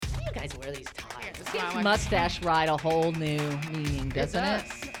guys wear these ties. It's Gives not like- mustache ride a whole new meaning, doesn't it?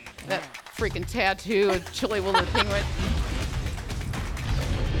 That freaking tattoo of Chili Willy the Penguin.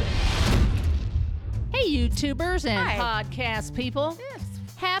 Hey, YouTubers and Hi. podcast people. Yes.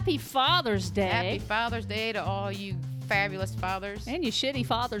 Happy Father's Day. Happy Father's Day to all you fabulous fathers. And you shitty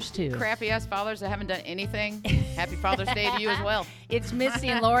fathers, too. Crappy ass fathers that haven't done anything. Happy Father's Day to you as well. It's Missy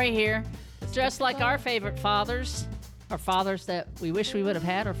and Lori here, dressed like our favorite fathers, or fathers that we wish we would have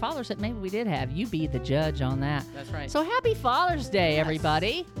had, or fathers that maybe we did have. You be the judge on that. That's right. So happy Father's Day,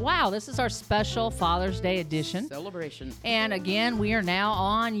 everybody. Wow, this is our special Father's Day edition. Celebration. And again, we are now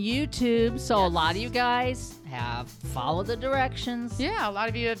on YouTube, so a lot of you guys have followed the directions. Yeah, a lot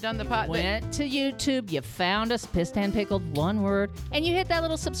of you have done the pot. Went to YouTube, you found us, Pissed and Pickled, one word, and you hit that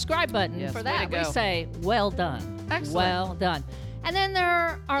little subscribe button. Yes, For way that, to we go. say, well done. Excellent. Well done. And then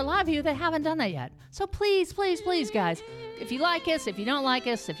there are a lot of you that haven't done that yet. So please, please, please, guys, if you like us, if you don't like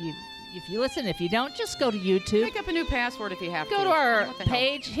us, if you listen, if you don't, just go to YouTube. Make up a new password if you have to. Go to our What the hell?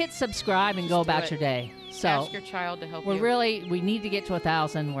 page, hit subscribe, and go do about it. your day. So Ask your child to help we you. need to get to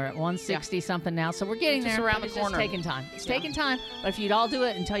 1,000. We're at 160 something now, so we're getting Just there. around but the it's corner. just taking time. It's Yeah. taking time. But if you'd all do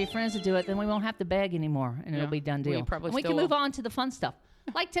it and tell your friends to do it, then we won't have to beg anymore, and it'll Yeah. be done deal. We probably and we still can move will. on to the fun stuff.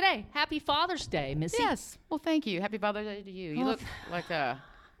 Like today, Happy Father's Day, Missy. Yes. Well, thank you. Happy Father's Day to you. You Oh, look like a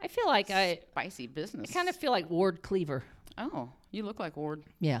I feel like I spicy business. kind of feel like Ward Cleaver. Oh, you look like Ward.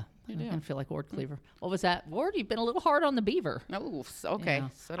 Yeah, I do. kind of feel like Ward Cleaver. What was that? Ward, you've been a little hard on the beaver. Oh, okay. Yeah.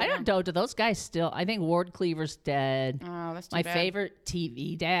 Settle I don't down. know. Do those guys still? I think Ward Cleaver's dead. Oh, that's too My bad. favorite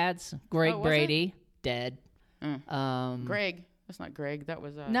TV dads, Greg Oh, was it? Brady, dead. Greg. That's not Greg. That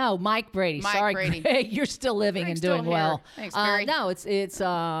was No, Mike Brady. Mike Sorry, Brady. Greg. You're still living Greg's and doing still here. well. Thanks, Barry. No, it's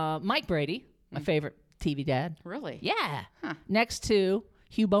Mike Brady, my favorite TV dad. really. Yeah. Huh. Next to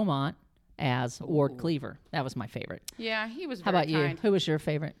Hugh Beaumont as Ward Cleaver. That was my favorite. Yeah, he was. How Very about you? kind. Who was your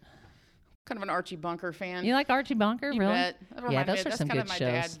favorite? Kind of an Archie Bunker fan. You like Archie Bunker? You really? bet. That Yeah, reminds me those of- are that's some kind good of my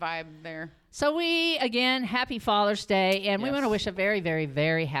shows. dad vibe there. So we, again, happy Father's Day, and we Yes. want to wish a very, very,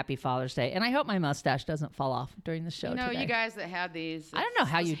 very happy Father's Day. And I hope my mustache doesn't fall off during the show You know, today. you guys that had these. I don't know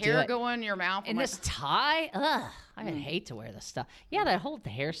how this you do hair it. go in your mouth. And I'm like, this tie, ugh, I hate to wear this stuff. Yeah, that whole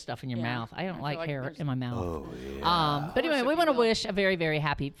hair stuff in your Yeah. mouth. I don't I feel like like hair there's- in my mouth. Oh, yeah. But anyway, if we you want to will. wish a very, very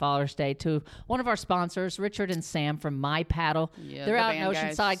happy Father's Day to one of our sponsors, Richard and Sam from My Paddle. Yeah, They're the out in band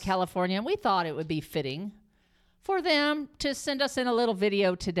Oceanside, guys. California, and we thought it would be fitting for them to send us in a little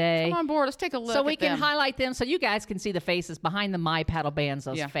video today. Come on board. Let's take a look. So we at can them. highlight them so you guys can see the faces behind the My Paddle bands,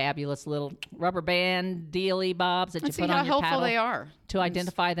 those Yeah. fabulous little rubber band dealy bobs that and you see put how on your helpful paddle they are. to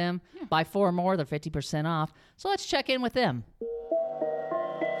identify them. Buy 4 or more, they're 50% off. So let's check in with them.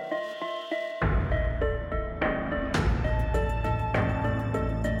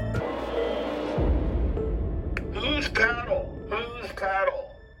 Who's paddle? Who's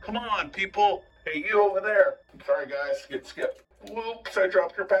paddle? Come on, people. Hey, you over there. I'm sorry, guys. Get skipped. Whoops, I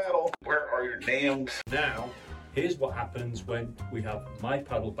dropped your paddle. Where are your names? Now, here's what happens when we have My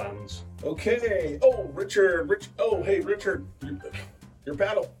Paddle bands. Okay. Oh, Richard. Oh, hey, Richard. Your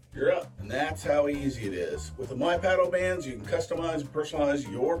paddle. You're up. And that's how easy it is. With the My Paddle bands, you can customize and personalize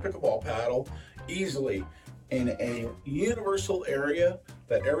your pickleball paddle easily in a universal area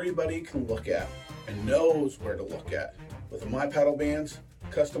that everybody can look at and knows where to look at. With the My Paddle bands,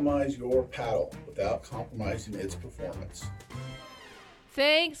 customize your paddle without compromising its performance.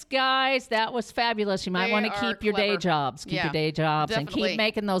 Thanks, guys. That was fabulous. You might They want to are keep your day clever. jobs. Keep Yeah, your day jobs and definitely. keep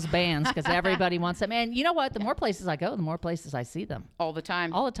making those bands because everybody wants them. And you know what? The more places I go, the more places I see them. All the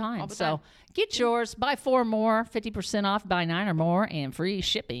time. All the time. All the So time. get yours. Buy 4 or more, 50% off. Buy 9 or more, and free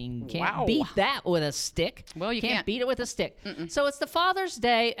shipping. Can't Wow. beat that with a stick. Well, you can't. beat it with a stick. So it's the Father's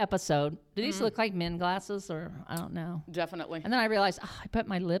Day episode. Do these look like men glasses or I don't know? Definitely. And then I realized I put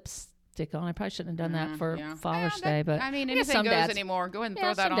my lipstick on. I probably shouldn't have done that for Yeah. Father's Yeah, Day, but I mean, guess anything some goes dads, anymore. Go ahead and yeah,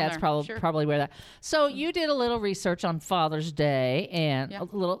 throw that some on dads there. Sure. probably wear that. So you did a little research on Father's Day and Yeah. a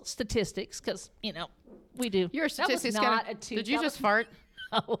little statistics because we do. Your That was statistics not gotta- a two. Did you that just was- fart?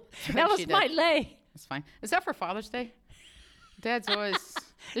 No, that was she my did. leg. That's fine. Is that for Father's Day? Dad's always.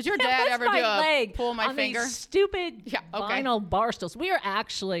 Did your That dad was ever my do a leg pull my on finger? These stupid Yeah, okay. vinyl bar stools. We are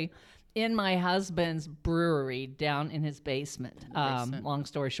actually in my husband's brewery down in his basement. Long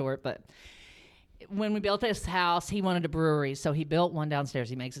story short, but when we built this house, he wanted a brewery, so he built one downstairs.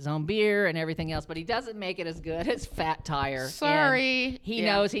 He makes his own beer and everything else, but he doesn't make it as good as Fat Tire. And Sorry. he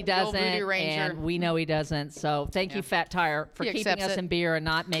Yeah, knows he the old Voodoo doesn't, Ranger. and we know he doesn't. So thank you, Yeah. Fat Tire, for He keeping accepts us it. in beer and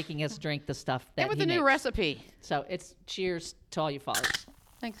not making us drink the stuff that And with he the new makes. recipe. So it's cheers to all you fathers.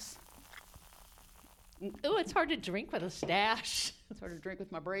 Thanks. Ooh, it's hard to drink with a stash. It's hard to drink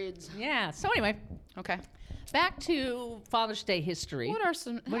with my braids. Yeah. So anyway, Okay. back to Father's Day history. What are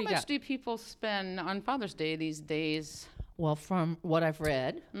some? What How do you much got? do people spend on Father's Day these days? Well, from what I've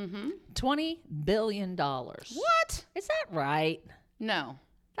read, $20 billion. What? Is that right? No.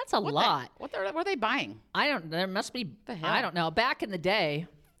 That's a lot. What are they buying? I don't. There must be. The hell? I don't know. Back in the day,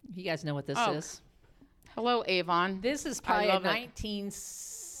 you guys know what this Oh, is. Hello, Avon. This is probably a love it.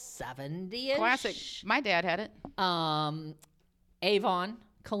 1970-ish. Classic. My dad had it. Avon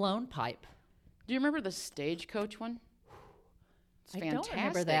cologne pipe. Do you remember the Stagecoach one? It's I fantastic. don't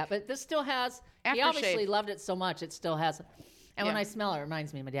remember that, but this still has. He Aftershave. obviously loved it so much, it still has. And when Yeah. I smell it, it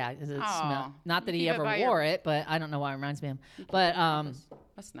reminds me of my dad. 'Cause it Aw. smell, not that he Keep it ever by wore it, but I don't know why it reminds me of him. But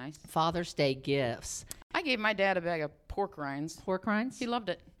That's nice. Father's Day gifts. I gave my dad a bag of pork rinds. Pork rinds. He loved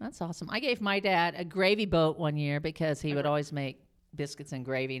it. That's awesome. I gave my dad a gravy boat one year because he would always make biscuits and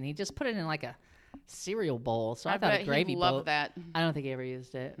gravy, and he just put it in like a cereal bowl. So I thought bet a gravy he boat. loved that. I don't think he ever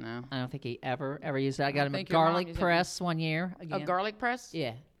used it. No. I don't think he ever used it. I got him a think your mom garlic used it. press one year. A Again. garlic press?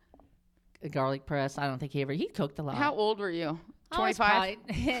 Yeah. A garlic press. I don't think he cooked a lot. How old were you? I was 25?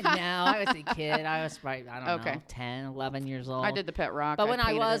 probably- no, I was a kid. I was probably, I don't Okay. know, 10, 11 years old. I did the pet rock. But when I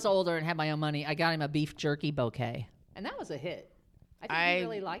painted was it. older and had my own money, I got him a beef jerky bouquet. And that was a hit. I think he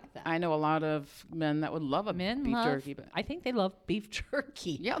really liked that. I know a lot of men that would love a Men beef love, jerky, but I think they love beef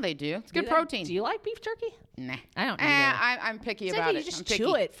jerky. yeah, they do. It's Do good they? protein. Do you like beef jerky? Nah. I don't either. I'm picky It's about like it. you just I'm picky.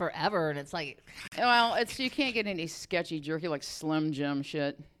 chew it forever, and it's like Well, you can't get any sketchy jerky like Slim Jim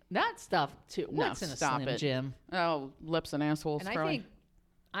shit. that stuff too. No, What's in a stop Slim it. Jim? Oh, lips and assholes. And I probably. think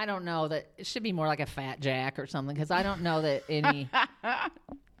I don't know that it should be more like a Fat Jack or something because I don't know that any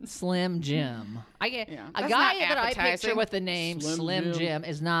Slim Jim. I get Yeah, a that's guy not that I picture appetizing. with the name Slim Slim Jim. Jim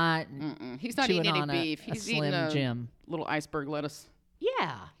is not He's not chewing eating any on beef. a He's Slim eating a Jim. little iceberg lettuce,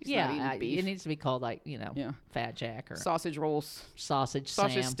 Yeah, He's not eating beef. it needs to be called like Yeah. Fat Jack or sausage rolls, Sausage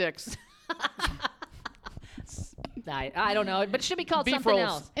sausage Sam. sticks, I don't know, but it should be called beef something rolls.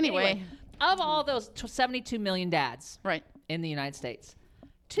 else. Anyway. Of all those 72 million dads Right. in the United States,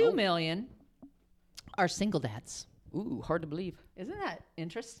 2 million are single dads. Ooh, hard to believe. Isn't that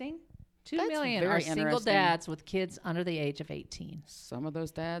interesting? 2 That's million very are single interesting. dads with kids under the age of 18. Some of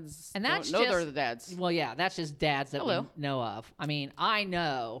those dads And that's don't know they're just- the dads. Well, yeah, that's just dads that Hello. we know of. I mean, I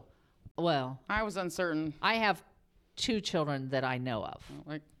know. Well, I was uncertain. I have 2 children that I know of.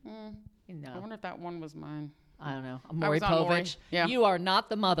 Like, You I know, wonder if that one was mine. I don't know. I Maury was on Maury. Povich. Yeah. You are not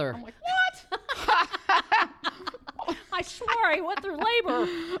the mother. I'm like, what? I swore I went through labor.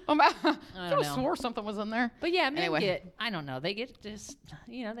 I don't know. swore something was in there. But yeah, men Anyway. get, I don't know, they get just,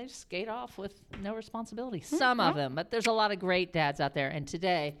 they just skate off with no responsibility. Some of them, but there's a lot of great dads out there. And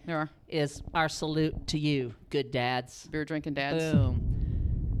today There are is our salute to you, good dads. beer drinking dads.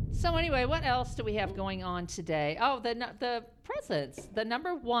 Boom. So anyway, what else do we have going on today? Oh, the presents. The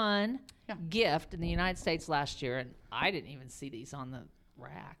number one Yeah. gift in the United States last year, and I didn't even see these on the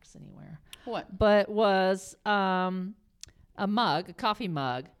racks anywhere, What? but was a mug, a coffee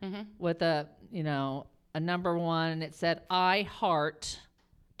mug, Mm-hmm. with a number one, and it said, "I heart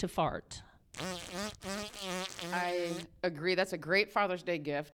to fart." I agree. That's a great Father's Day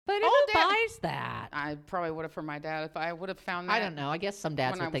gift. But who Oh, Dad. buys that? I probably would have for my dad if I would have found that. I don't know. I guess some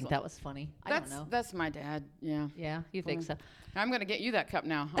dads when I would was think that was funny. I don't know. That's my dad. Yeah. Yeah, you think so? I'm gonna get you that cup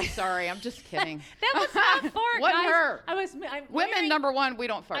now. I'm sorry. I'm just kidding. That was not fart, Wasn't guys. her. I'm Women, wearing, number one, we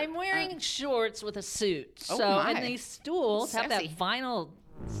don't fart. I'm wearing shorts with a suit. Oh, So, my. and these stools have that Sassy. vinyl.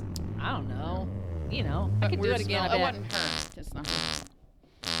 I don't know. I could do weird it again. smell. I It bet. wasn't her. It's not her.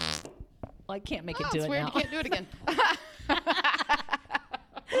 Well, I can't make it Oh, do it's it weird. now. You can't do it again.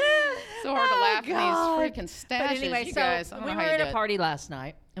 So hard to laugh in God. these freaking stashes, But anyway, you so guys. I don't we know were how you at do a it. party last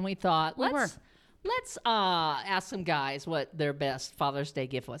night, and we thought, We let's ask some guys what their best Father's Day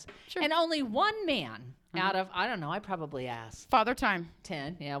gift was. Sure. And only one man out of, I don't know, I probably asked Father time.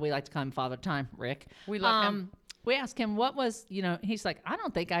 10. Yeah, we like to call him Father Time, Rick. We love him. We asked him what was, he's like, I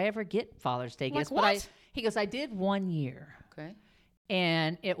don't think I ever get Father's Day Like gifts. what? But he goes, I did one year, Okay.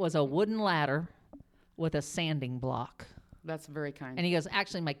 and it was a wooden ladder with a sanding block. That's very kind. And he goes,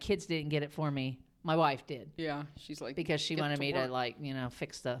 actually, my kids didn't get it for me. My wife did. Yeah. She's like, Because she get wanted to me work. to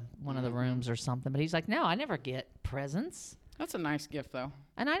fix one of the rooms or something. But he's like, no, I never get presents. That's a nice gift, though.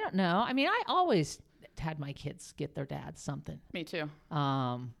 And I don't know. I mean, I always had my kids get their dads something. Me too.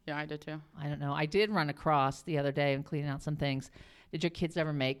 Um, Yeah, I did too. I don't know. I did run across the other day and cleaning out some things. Did your kids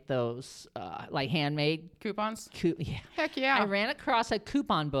ever make those like handmade Coupons? Yeah. Heck yeah. I ran across a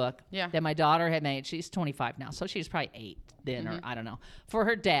coupon book Yeah. that my daughter had made. She's 25 now, so she's probably 8 then, or I don't know, for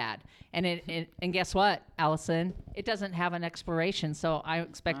her dad. And and guess what, Allison? It doesn't have an expiration, so I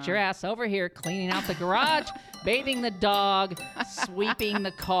expect your ass over here cleaning out the garage, bathing the dog, sweeping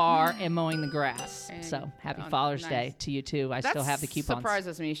the car, and mowing the grass. So happy Father's Day to you too. I still have the coupons.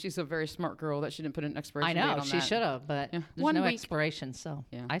 Surprises me. She's a very smart girl that she didn't put an expiration date I on know that. she should have, but there's 1 no week. expiration, so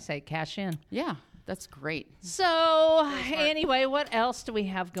Yeah. I say cash in. Yeah, that's great. So anyway, what else do we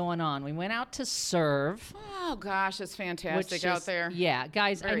have going on? We went out to serve. Oh gosh, it's fantastic Which out is- there. Yeah,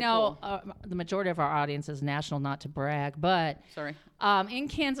 guys, I Very know the majority of our audience is national, not to brag, but Sorry. in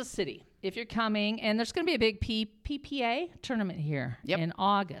Kansas City, if you're coming, and there's going to be a big PPA tournament here in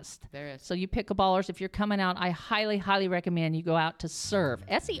August. There is. So you pickleballers, if you're coming out, I highly, highly recommend you go out to Serve.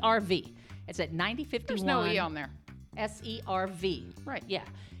 SERV. It's at 9051. There's no E on there. SERV. Right. Yeah.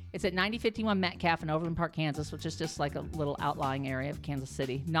 It's at 9051 Metcalf in Overland Park, Kansas, which is just like a little outlying area of Kansas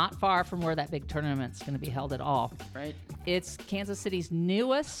City. Not far from where that big tournament's going to be held at all. Right. It's Kansas City's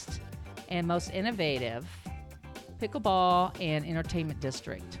newest and most innovative pickleball and entertainment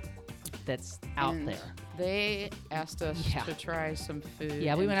district that's out And there. They asked us Yeah. to try some food.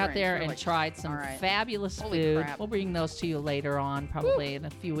 Yeah, we and went out drinks. there We're and like, tried some all right. fabulous Holy food. crap. We'll bring those to you later on, probably in a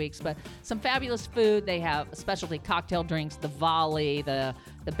few weeks. But some fabulous food. They have specialty cocktail drinks, the volley, the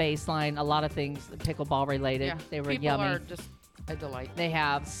baseline, a lot of things pickleball related. Yeah. They were People yummy. are just a delight. They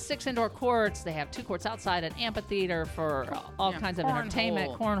have 6 indoor courts. They have 2 courts outside, an amphitheater for all Yeah, kinds of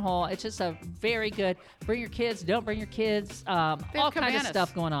entertainment, cornhole. It's just a very good. Bring your kids. Don't bring your kids. All kinds of cabanas.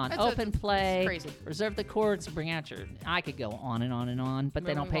 stuff going on. That's Open play. it's crazy. Reserve the courts. Bring out your. I could go on and on and on, but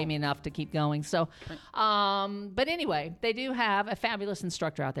they No, don't we pay won't. me enough to keep going. So, but anyway, they do have a fabulous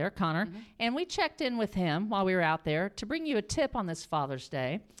instructor out there, Connor, Mm-hmm. and we checked in with him while we were out there to bring you a tip on this Father's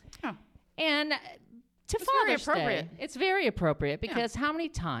Day. Yeah. And to It's very Father's Day, appropriate. it's very appropriate because how many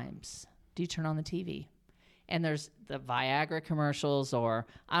times do you turn on the TV and there's the Viagra commercials, or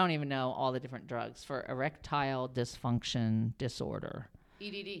I don't even know all the different drugs for erectile dysfunction disorder?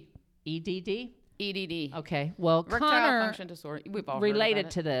 EDD. EDD? EDD. Okay. Well, Erectile Connor function disorder. We've all related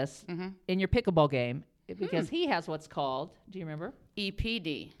heard to this Mm-hmm. in your pickleball game because he has what's called, do you remember?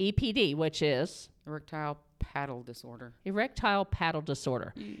 EPD. EPD, which is Erectile paddle disorder. erectile paddle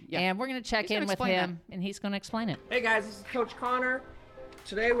disorder. Yeah. And we're going to check He's gonna in with explain him, and he's going to explain it. Hey guys, this is Coach Connor.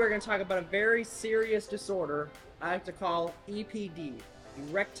 Today we're going to talk about a very serious disorder I like to call EPD,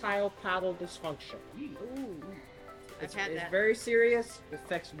 erectile paddle dysfunction. It's very serious. It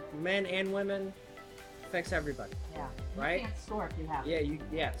affects men and women. Affects everybody. Yeah. Right? You can't score if you have Yeah,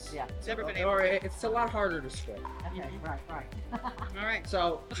 yes. Yeah. Never been Or it's a lot harder to score. Okay, right. All right.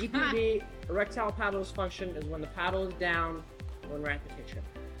 So EPD, erectile paddle dysfunction, is when the paddle is down when we're at the kitchen.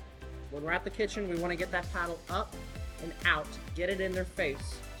 When we're at the kitchen, we want to get that paddle up and out, get it in their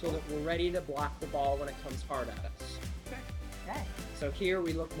face so that we're ready to block the ball when it comes hard at us. Okay. So here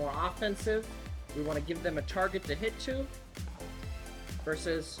we look more offensive. We want to give them a target to hit to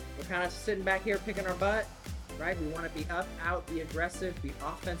versus we're kind of sitting back here picking our butt, right? We want to be up, out, be aggressive, be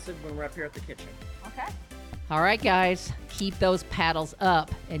offensive when we're up here at the kitchen. Okay. All right, guys, keep those paddles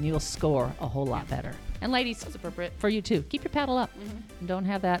up, and you'll score a whole lot better. And ladies, That's appropriate. for you too, keep your paddle up, and don't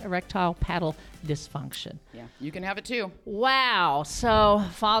have that erectile paddle dysfunction. Yeah. You can have it too. Wow. So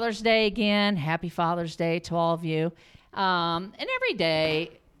Father's Day again. Happy Father's Day to all of you. And every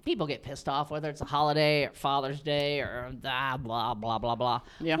day, people get pissed off, whether it's a holiday or Father's Day or blah, blah, blah, blah, blah.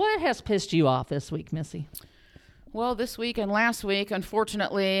 Yeah. What has pissed you off this week, Missy? Well, this week and last week,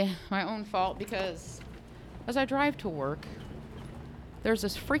 unfortunately, my own fault because as I drive to work, there's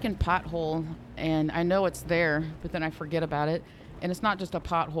this freaking pothole, and I know it's there, but then I forget about it. And it's not just a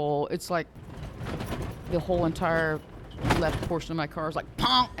pothole, it's like the whole entire left portion of my car is like,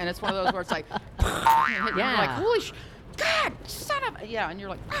 pong, and it's one of those where it's like, and you're Yeah. like, holy God, son of a, yeah, and you're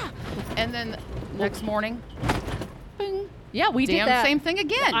like, ah. And then next morning, bing, Yeah, we did damn that. same thing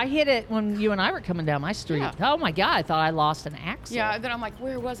again. I hit it when you and I were coming down my street. Yeah. Oh my God, I thought I lost an axle. Yeah, and then I'm like,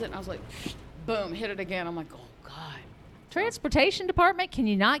 where was it? And I was like, boom, hit it again. I'm like, oh, God. Transportation department, can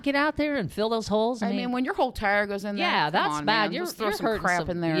you not get out there and fill those holes? I mean, when your whole tire goes in there, yeah, come that's on, bad. Man. You're Just throw you're some hurting crap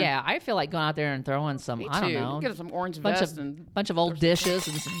in there. Yeah, I feel like going out there and throwing some, Me I don't too. know, Get some orange bunch vest of and bunch of old dishes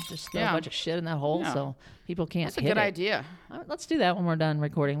and some, just throw a Yeah. bunch of shit in that hole Yeah. so people can't that's a hit good it. idea. Let's do that when we're done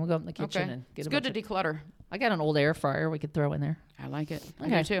recording. We'll go up in the kitchen Okay. and get It's a good bunch to declutter. I got an old air fryer we could throw in there. I like it.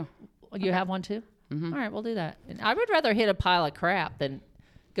 Okay. I do too. You have one too? Mhm. All right, we'll do that. And I would rather hit a pile of crap than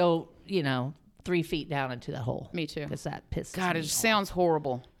go, 3 feet down into that hole. Me too. Because that pisses God, me it just off. sounds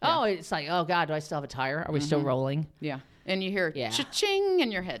horrible. Oh, it's like, oh God, do I still have a tire? Are we still rolling? Yeah. And you hear Yeah. cha-ching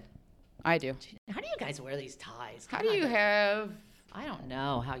in your head. I do. How do you guys wear these ties? How do you have... I don't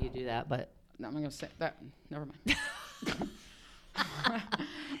know how you do that, but No, I'm going to say that. Never mind.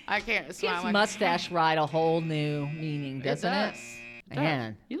 I can't. It's gives not mustache ride a whole new meaning, doesn't it? It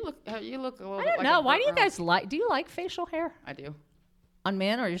Man. You look a little I bit don't like know. a Why do you Burt Reynolds. guys like? Do you like facial hair I do. on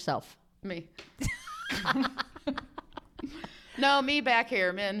men or yourself? Me. No, me back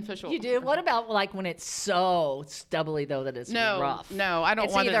here, men, official. You do. What about like when it's so stubbly though that it's rough? No, I don't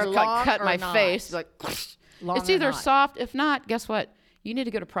It's want to either just long cut or my not. face. Like, Long it's or either not. soft. If not, guess what? You need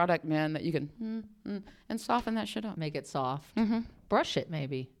to get a product, man, that you can and soften that shit up. Make it soft. Mm-hmm. Brush it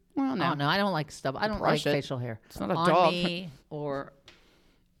maybe. Well, no. Oh, no, I don't like stubble. I don't Brush like it. facial hair. It's not a on dog. me, or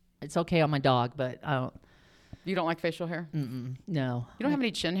it's okay on my dog, but I don't. You don't like facial hair? No, You don't have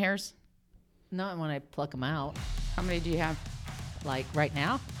any chin hairs? not when I pluck them out. How many do you have? Like right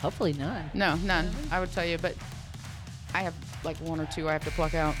now, hopefully none. No, none. I would tell you, but I have like one or two I have to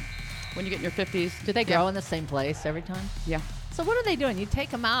pluck out. When you get in your 50s. Do they grow in the same place every time? Yeah. So what are they doing? You take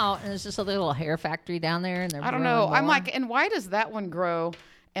them out, and it's just a little hair factory down there, and they're I don't growing know. I'm more? like, and why does that one grow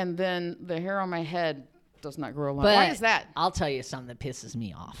and then the hair on my head does not grow a lot? But Why is that? I'll tell you something that pisses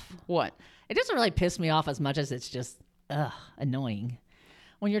me off. What? It doesn't really piss me off as much as it's just annoying.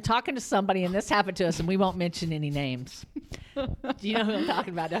 When you're talking to somebody, and this happened to us, and we won't mention any names. Do you know who I'm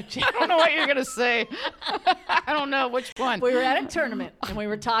talking about, don't you? I don't know what you're going to say. I don't know which one. We were at a tournament, and we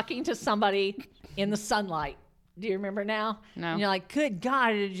were talking to somebody in the sunlight. Do you remember now? No. And you're like, good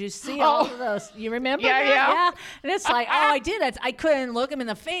God, did you see all of those? You remember Yeah, that? yeah. And it's like, oh, I did. I couldn't look him in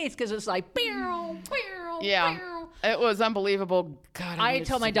the face because it was like, pew, pew, Yeah. pew. It was unbelievable. God, I need to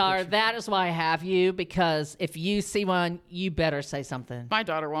told see my the daughter, picture. that is why I have you, because if you see one, you better say something. My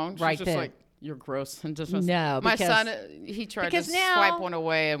daughter won't. She's Right just then. like, you're gross. And just No, my because- son, he tried to because now- swipe one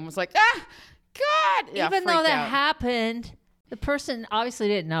away and was like, God. Yeah, Even though freaked that out. happened, the person obviously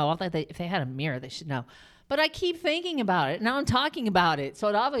didn't know. I thought if they had a mirror, they should know. But I keep thinking about it. Now I'm talking about it. So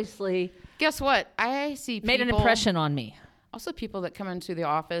it obviously Guess what? I see people. made an impression on me. Also, people that come into the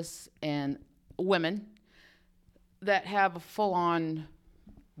office and women that have a full-on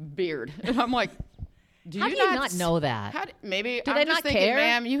beard, and I'm like, How do you not know that? Maybe Do I'm they just not thinking, care?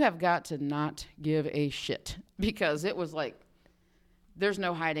 ma'am, you have got to not give a shit because it was like, there's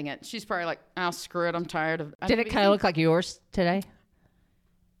no hiding it. She's probably like, oh, screw it, I'm tired of. Did it kind of look like yours today?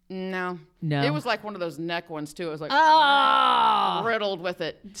 No, No. It was like one of those neck ones too. It was like Oh, riddled with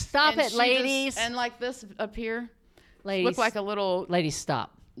it. stop And it, she ladies. and like this up here ladies, looked like a little. ladies,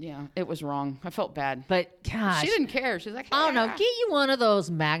 stop. Yeah, it was wrong. I felt bad. But gosh, She didn't care. She's like, I don't know. "Ah." Get you one of those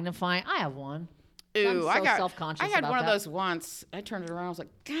magnifying. I have one. I'm Ooh, so I got self-conscious I had about one of that. those once. I turned it around. I was like,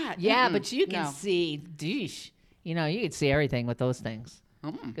 God. Yeah, mm-mm, but you can no. see. Deesh, you know, you can see everything with those things.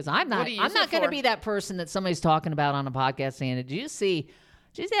 Because I'm not. do you I'm use not it going to for? be that person that somebody's talking about on a podcast saying, "Did you see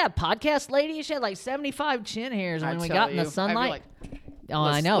that podcast lady? She had like 75 chin hairs when I'd we tell got in you. the I'd be sunlight." like, Oh,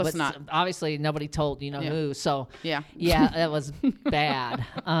 I let's- know, let's but not. obviously nobody told you know Yeah. who. So Yeah. yeah, that was bad.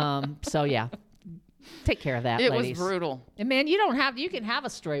 So yeah, take care of that, It ladies. was brutal. And man, you can have a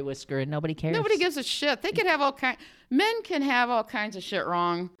stray whisker and nobody cares. Nobody gives a shit. They can have all kind. Men can have all kinds of shit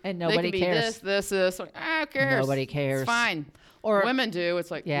wrong, And They nobody can be cares. This. Like, who cares? Nobody cares. It's fine. Or- women do. It's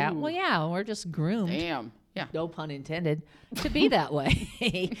like, Yeah. ooh, Well, yeah, we're just groomed. damn. Yeah. No pun intended, to be that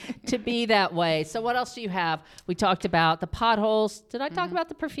way. To be that way. So what else do you have? We talked about the potholes. Did I talk about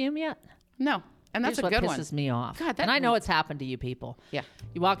the perfume yet? No, and that's Here's a good what one. pisses me off. God, that and I know one- it's happened to you people. Yeah.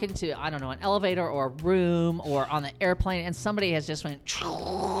 You walk into, I don't know, an elevator or a room or on the airplane, and somebody has just went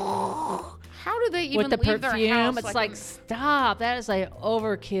How do they even with the leave perfume. their house It's like, stop. That is like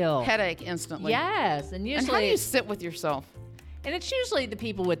overkill. headache instantly. Yes, and And usually, how do you sit with yourself? and it's usually the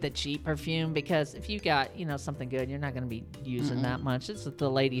people with the cheap perfume, because if you got something good, you're not going to be using that much. It's the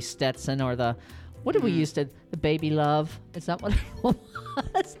Lady Stetson or the what did we used to the Baby Love? Is that what it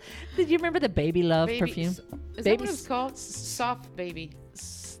was? Did you remember the Baby Love perfume? Is that Baby what it's called? Soft baby.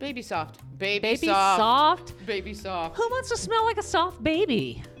 Baby soft. Baby, Baby soft. soft. Baby soft. Who wants to smell like a soft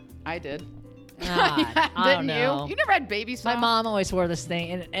baby? I did. God, I don't Didn't know. you? You never had baby soft? My mom always wore this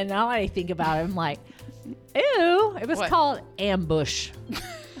thing, and now I think about it, I'm like, ew. It was What? called Ambush.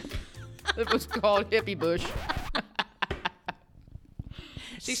 It was called hippie bush.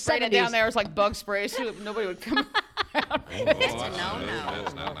 She sprayed it down 70s. there. It's like bug spray, so nobody would come.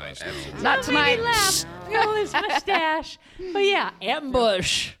 Not tonight. Laugh. Oh, his mustache. But yeah,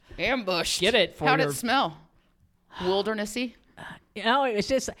 Ambush. Ambush. Get it for How'd your- it smell? Wildernessy? No, it was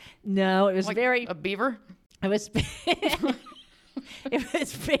just it was Like very. a beaver? It was. It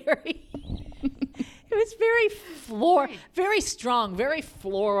was very. It was very very strong, very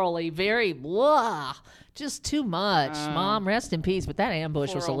florally, very blah Just too much. Mom, rest in peace. But that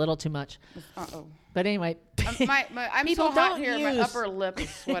ambush was a little too much. Uh-oh. But anyway. I'm People so hot don't here. My use- upper lip is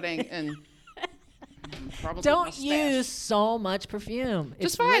sweating and problems with Don't my stash. use so much perfume. Just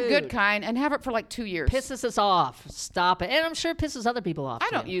It's buy a good rude. kind and have it for like 2 years. Pisses us off. Stop it. And I'm sure it pisses other people off. I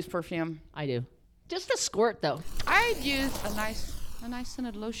too. don't use perfume. I do. Just a squirt, though. I'd use a nice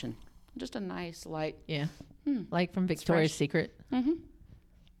scented lotion. Just a nice light. Yeah. Like from Victoria's fresh. Secret. Mm-hmm.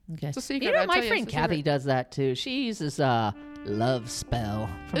 Okay. It's a secret. You know, I my tell you, friend it's a Kathy secret. does that too. She uses Love Spell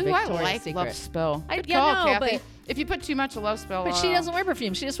from Ooh, Victoria's I like Secret. Love Spell. I- Good yeah, call, no, Kathy. but- If you put too much of Love Spell, But she doesn't wear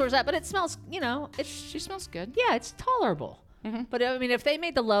perfume. She just wears that. But it smells, She smells good. yeah, it's tolerable. But I mean, if they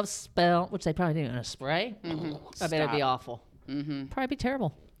made the Love Spell, which they probably do in a spray, I bet it'd be Stop. awful. Probably be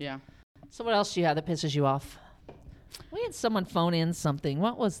terrible. Yeah. So what else do you have that pisses you off? We had someone phone in something.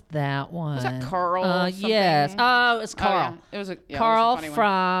 What was that one? Was that Carl? something? Yes. Oh, it was Oh, Carl. yeah. It was a Carl funny one.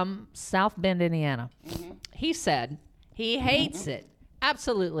 from South Bend, Indiana. He said he hates it.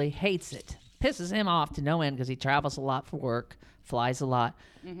 Absolutely hates it. Pisses him off to no end because he travels a lot for work, flies a lot,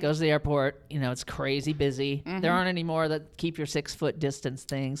 goes to the airport. You know, it's crazy busy. There aren't any more that keep your 6 foot distance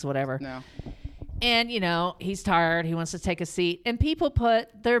things, whatever. No. And, he's tired. He wants to take a seat. And people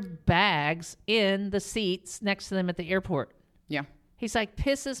put their bags in the seats next to them at the airport. Yeah. He's like,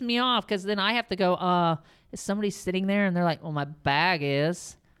 pisses me off because then I have to go, is somebody sitting there? And they're like, well, my bag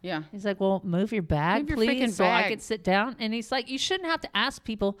is. Yeah. He's like, well, move your bag, Move your please, freaking so I bag. could sit down. And he's like, you shouldn't have to ask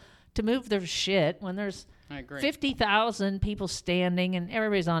people to move their shit when there's I agree. 50,000 people standing and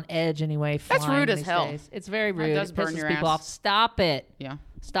everybody's on edge anyway. That's flying rude as these hell. days. It's very rude. does It burn pisses your people ass. off. Stop it. Yeah.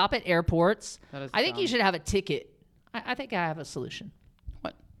 Stop at airports. That is I think you dumb. should have a ticket. I think I have a solution.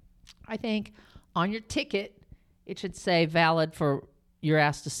 What? I think on your ticket, it should say valid for your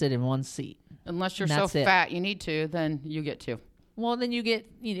ass to sit in one seat. Unless you're And so that's it. fat you need to, then you get to. Well, then you get,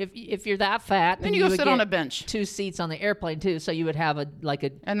 if you're that fat, Then you go would sit on get a bench. 2 seats on the airplane too. So you would have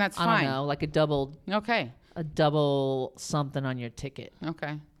And that's I fine. don't know, like a double something on your ticket.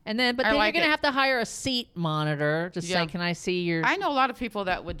 Okay. And then, but I then like you're going to it. have to hire a seat monitor to Yeah. say, can I see your, I know a lot of people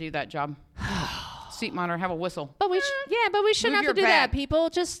that would do that job. Seat monitor, have a whistle. but we shouldn't Move have to your do that, bag. people.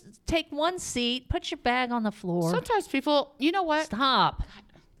 Just take one seat, put your bag on the floor. Sometimes people, you know what? Stop.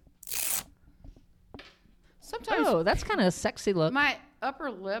 Sometimes Oh, that's kind of a sexy look. my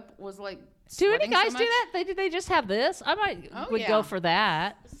upper lip was like Do any sweating so guys do much. that? They just have this? I might Oh, would yeah. go for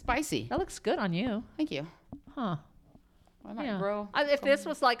that. Spicy. That looks good on you. Thank you. Huh. I might Yeah. grow. If this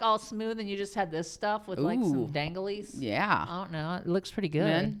was like all smooth and you just had this stuff with like some Ooh. danglies, Yeah. I don't know. It looks pretty good.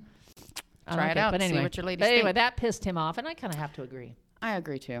 Men, I try like it out, But see anyway, what your ladies but anyway, think. that pissed him off, and I kind of have to agree. I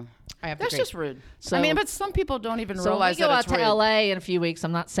agree too. I have That's to agree. just rude. So- I mean, but some people don't even So when we realize go that out it's to rude. LA in a few weeks,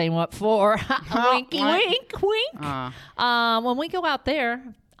 I'm not saying what for. Winky, what? wink, wink. When we go out there,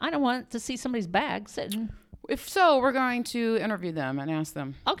 I don't want to see somebody's bag sitting. If so, we're going to interview them and ask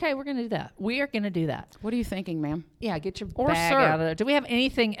them, Okay, we're going to do that. We are going to do that. what are you thinking, ma'am? Yeah, get your Or bag sir. out of there. Do we have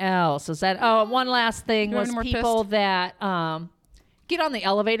anything else? Is that one last thing Do you have was any more people pissed? that get on the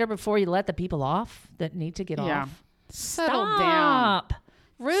elevator before you let the people off that need to get Yeah. off. Settle down. Stop.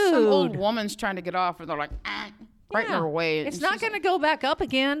 Rude. Some old woman's trying to get off, and they're like, right in Yeah. her way. It's and not she's going to go back up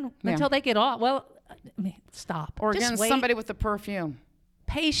again Yeah. until they get off. Well, I mean, stop. Or Just again, wait. somebody with the perfume.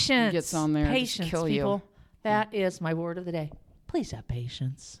 Patience. gets on there and just Patience, kill you. people. That is my word of the day. Please have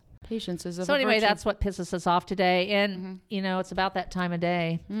patience. Patience is a So anyway, virtue. that's what pisses us off today. And, it's about that time of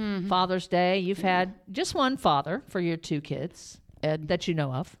day. Father's Day. You've had just one father for your 2 kids Ed. that you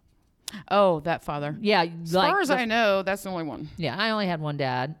know of. Oh, that father. Yeah. As far as I know, that's the only one. Yeah, I only had one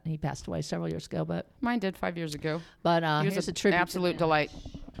dad. He passed away several years ago, but Mine did 5 years ago. he He was was a tribute. an to absolute him. delight.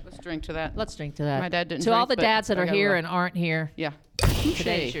 Let's drink to that. Let's drink to that. My dad didn't To all drink, the but dads that I are got a here lot. and aren't here. Yeah.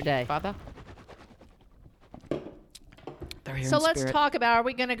 Today's your day. Father. They're here So in let's spirit. talk about, are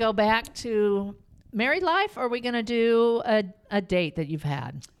we going to go back to married life or are we going to do a date that you've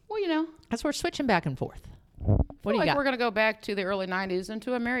had? Well, you know, Because we're switching back and forth. What do you like got? we're going to go back to the early 90s and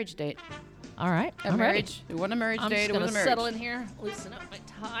to a marriage date. All right. A I'm ready. marriage. It wasn't a marriage I'm date. just It going was to a marriage. settle in here, loosen up my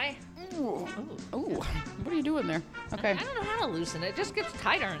tie. Ooh. Ooh. What are you doing there? Okay. I don't know how to loosen it. It just gets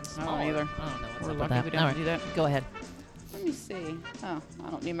tighter and smaller. either. I don't know what's We're up with lucky that. we don't All right. do that. Go ahead. Let me see. Oh, I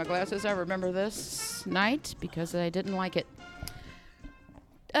don't need my glasses. I remember this night because I didn't like it.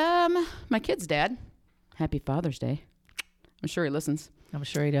 My kid's dad. Happy Father's Day. I'm sure he listens. I'm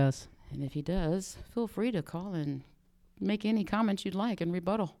sure he does. And if he does, feel free to call and make any comments you'd like and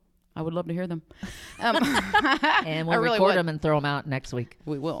rebuttal. I would love to hear them. And I we'll really record would. them and throw them out next week.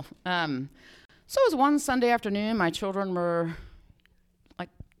 We will. So it was one Sunday afternoon. My children were like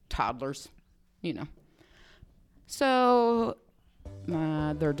toddlers, you know. So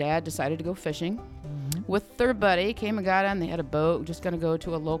their dad decided to go fishing with their buddy, came and got on. They had a boat, just going to go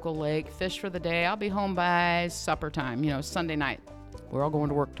to a local lake, fish for the day. I'll be home by supper time, Sunday night. We're all going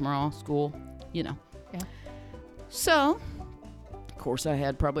to work tomorrow, school, Yeah. So, of course, I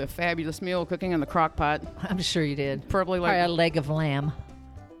had probably a fabulous meal cooking in the crock pot. I'm sure you did. Probably a leg of lamb.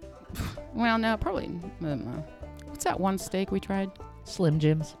 Well, no, probably. What's that one steak we tried? Slim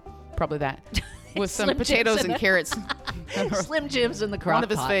Jims. Probably that. With some Slim potatoes Jims and carrots. Slim Jims in the crock pot. One of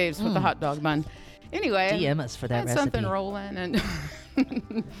his faves with the hot dog bun. Anyway. DM us for that had recipe. Something rolling. And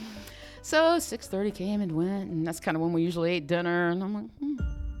so 6:30 came and went. And that's kind of when we usually ate dinner. And I'm like,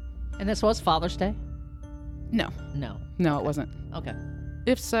 And this was Father's Day? No. No, it wasn't. Okay.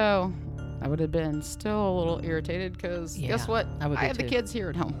 If so, I would have been still a little irritated because guess what? I would be have the too. kids here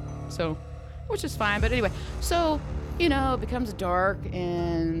at home. So, which is fine. But anyway, so, it becomes dark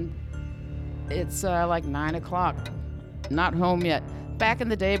and it's like 9 o'clock. Not home yet. Back in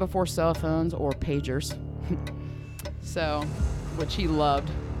the day before cell phones or pagers. So, which he loved.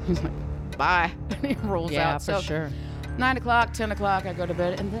 He's like, bye. And he rolls out. Yeah, for sure. 9 o'clock, 10 o'clock, I go to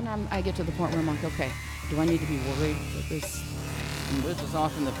bed. And then I get to the point where I'm like, okay, do I need to be worried that this is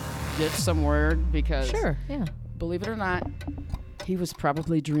off in the ditch somewhere? Because, Sure, yeah. believe it or not, he was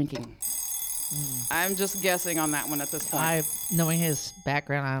probably drinking. I'm just guessing on that one at this point. Knowing his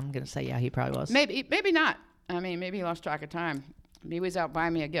background, I'm going to say, yeah, he probably was. Maybe not. I mean, maybe he lost track of time. Maybe he was out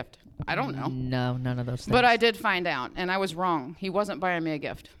buying me a gift. I don't know. No, none of those things. But I did find out, and I was wrong. He wasn't buying me a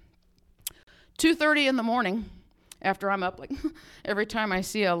gift. 2:30 in the morning, after I'm up, like, every time I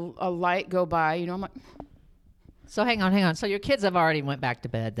see a light go by, I'm like... So hang on. So your kids have already went back to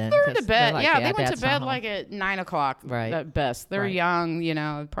bed then? They're to bed. Like, they went to Dad's not bed home. like at 9 o'clock Right. at best. They're Right.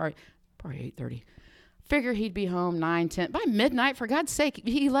 young, probably 8:30. Figure he'd be home 9, 10. By midnight, for God's sake,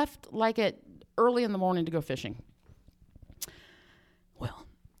 he left like at early in the morning to go fishing. Well,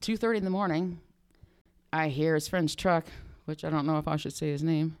 2:30 in the morning, I hear his friend's truck, which I don't know if I should say his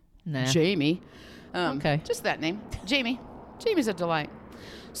name. Nah. Jamie. Okay. Just that name. Jamie. Jamie's a delight.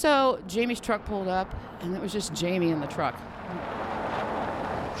 So Jamie's truck pulled up, and it was just Jamie in the truck.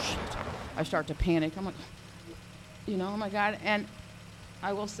 Shit. I start to panic. I'm like, oh my God. And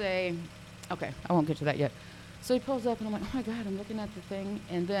I will say, okay, I won't get to that yet. So he pulls up, and I'm like, oh my God, I'm looking at the thing.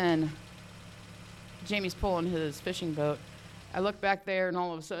 And then Jamie's pulling his fishing boat. I look back there, and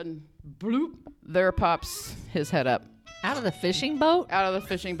all of a sudden, bloop, there pops his head up. Out of the fishing boat? Out of the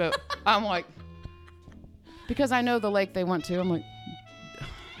fishing boat. I'm like, because I know the lake they went to, I'm like, oh,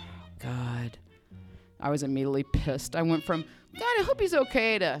 God. I was immediately pissed. I went from, God, I hope he's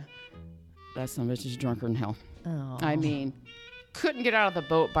okay, to, that son of a bitch is drunker than hell. Oh. I mean, couldn't get out of the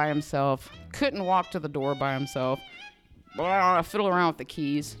boat by himself. Couldn't walk to the door by himself. Fiddle around with the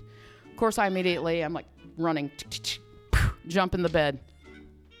keys. Of course, I'm like running, jump in the bed,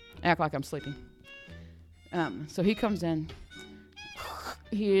 act like I'm sleeping. So he comes in.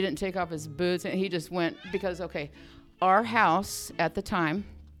 He didn't take off his boots, and he just went, because, okay, our house at the time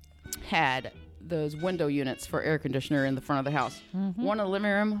had those window units for air conditioner in the front of the house. Mm-hmm. One in the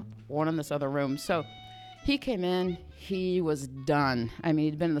living room, one in this other room. So he came in, he was done. I mean,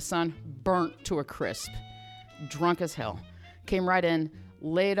 he'd been in the sun, burnt to a crisp, drunk as hell. Came right in,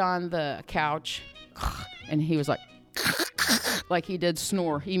 laid on the couch, and he was like he did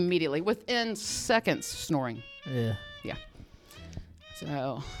snore immediately, within seconds snoring. Yeah. Yeah.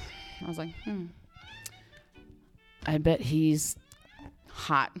 So I was like, I bet he's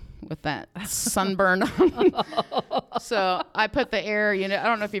hot with that sunburn. So I put the air unit. I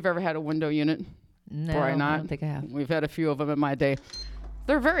don't know if you've ever had a window unit. No, Probably not. I don't think I have. We've had a few of them in my day.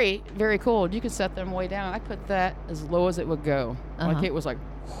 They're very, very cold. You can set them way down. I put that as low as it would go. Like it was like,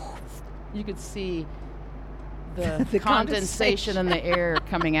 you could see the condensation in the air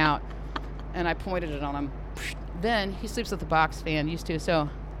coming out. And I pointed it on him. Then he sleeps with the box fan, used to. So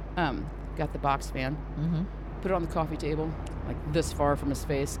got the box fan, put it on the coffee table, like this far from his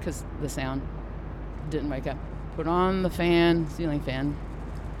face, because the sound didn't wake up. Put on the fan, ceiling fan.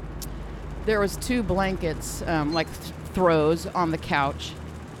 There was 2 blankets, like throws on the couch.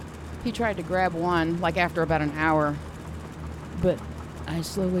 He tried to grab one, like after about an hour, but I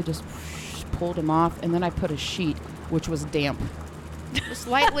slowly just pulled him off, and then I put a sheet, which was damp. Just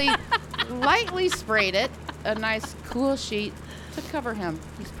lightly sprayed it, a nice cool sheet to cover him.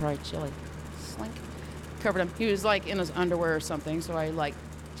 He's probably chilly. Slink. Covered him. He was like in his underwear or something, so I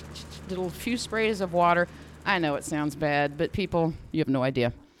did a few sprays of water. I know it sounds bad, but people, you have no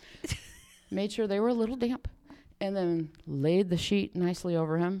idea. Made sure they were a little damp, and then laid the sheet nicely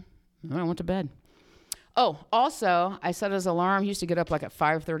over him, and I went to bed. Oh, also, I set his alarm. He used to get up like at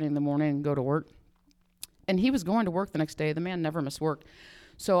 5:30 in the morning and go to work, and he was going to work the next day. The man never missed work.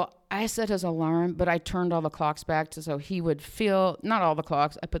 So I set his alarm, but I turned all the clocks back so he would feel, not all the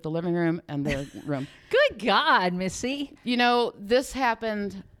clocks. I put the living room and the room. Good God, Missy. You know, this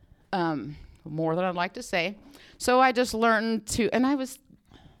happened more than I'd like to say. So I just learned to, and I was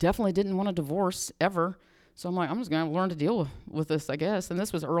definitely didn't want a divorce ever. So I'm like, I'm just going to learn to deal with this, I guess. And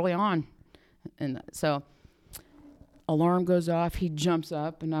this was early on. And so alarm goes off. He jumps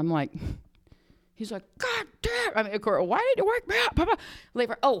up and I'm like, he's like, God damn. I mean, of course, why did you wake me up? Papa?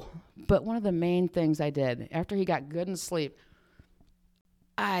 Later. Oh, but one of the main things I did after he got good in sleep,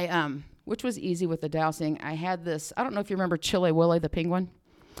 which was easy with the dousing, I had this, I don't know if you remember Chilly Willy the penguin.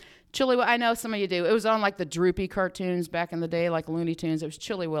 I know some of you do. It was on like the Droopy cartoons back in the day, like Looney Tunes. It was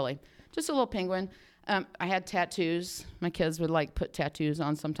Chilly Willy, just a little penguin. I had tattoos. My kids would like put tattoos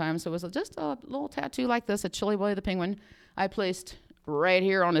on sometimes. So it was just a little tattoo like this, a Chilly Willy the penguin. I placed right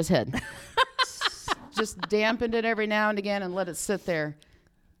here on his head. Just dampened it every now and again and let it sit there.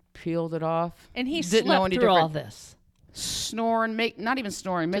 Peeled it off. And he slept through all this. Snoring, not even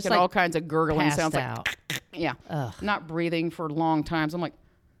snoring, Just making like all kinds of gurgling sounds. Out. Like, yeah. Ugh. Not breathing for long times. I'm like,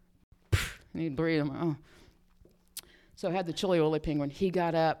 and he'd breathe. I'm like, oh. So I had the Chilly Willy penguin. He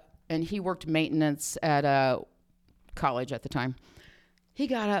got up and he worked maintenance at college at the time. He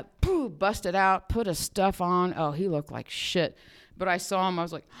got up, busted out, put his stuff on. Oh, he looked like shit. But I saw him. I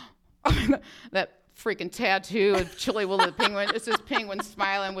was like, that freaking tattoo of Chilly Willy the penguin. It's this penguin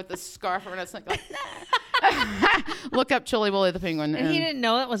smiling with the scarf around his neck. Like, look up Chilly Willy the penguin. And he didn't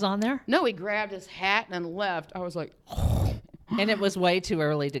know it was on there? No, he grabbed his hat and left. I was like, And it was way too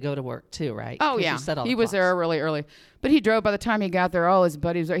early to go to work too, right? oh yeah, he was there really early. But he drove. By the time he got there, all his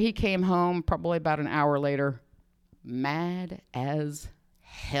buddies were there. He came home probably about an hour later, mad as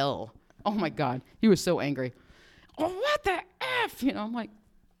hell. Oh my God, he was so angry. Oh, what the F? You know, I'm like,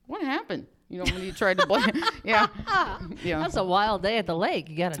 what happened? You know, when you tried to blame. Yeah. That's a wild day at the lake.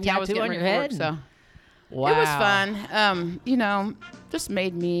 You got a tattoo on your head. So. Wow. It was fun. You know, just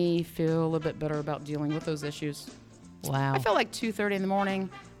made me feel a little bit better about dealing with those issues. Wow. I felt like 2:30 in the morning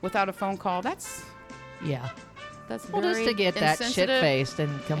without a phone call. That's well, very just to get that insensitive shit-faced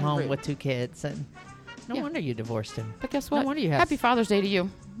and come and home rude. with 2 kids. And no wonder you divorced him. But guess what? No wonder you have Happy Father's Day to you.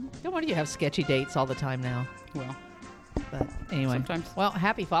 No wonder you have sketchy dates all the time now. Well, But anyway. sometimes. Well,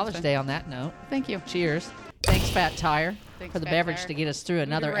 happy Father's Day on that note. Thank you. Cheers. Thanks, Fat Tire, Thanks, for the Fat beverage Tire. to get us through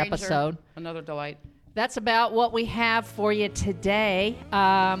another Ranger, episode. Another delight. That's about what we have for you today.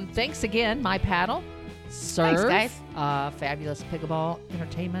 Thanks again, My Paddle. Serve, Thanks, fabulous pickleball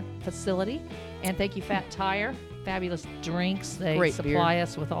entertainment facility. And thank you, Fat Tire. Fabulous drinks. They Great supply beer.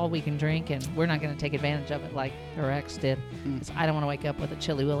 us with all we can drink, and we're not going to take advantage of it like erect did. 'Cause I don't want to wake up with a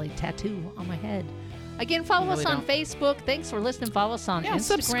Chilly Willy tattoo on my head. Again, follow us on Facebook. Thanks for listening. Follow us on Instagram.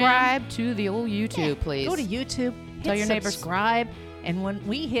 Subscribe to the old YouTube, please. Go to YouTube. Tell hit your neighbors. subscribe. And when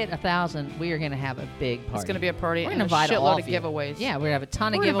we hit 1,000, we are going to have a big party. It's going to be a party. We're and going to invite a all shitload of of you. giveaways. Yeah, we're going to have a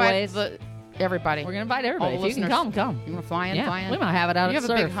ton of We're gonna invite giveaways. everybody. We're going to invite everybody. All If you can listeners. come. You want to fly in? Yeah, Fly in. we might have it out You at have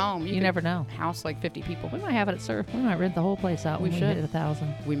Surf. a big home. You could never know. House like 50 people. We might have it at Surf. We might rent the whole place out when we should. hit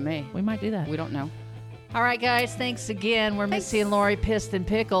 1,000. We may. We might do that. We don't know. All right, guys. Thanks again. We're Missy and Lori, Pissed and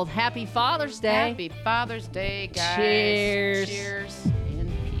Pickled. Happy Father's Day. Happy Father's Day, guys. Cheers. Cheers.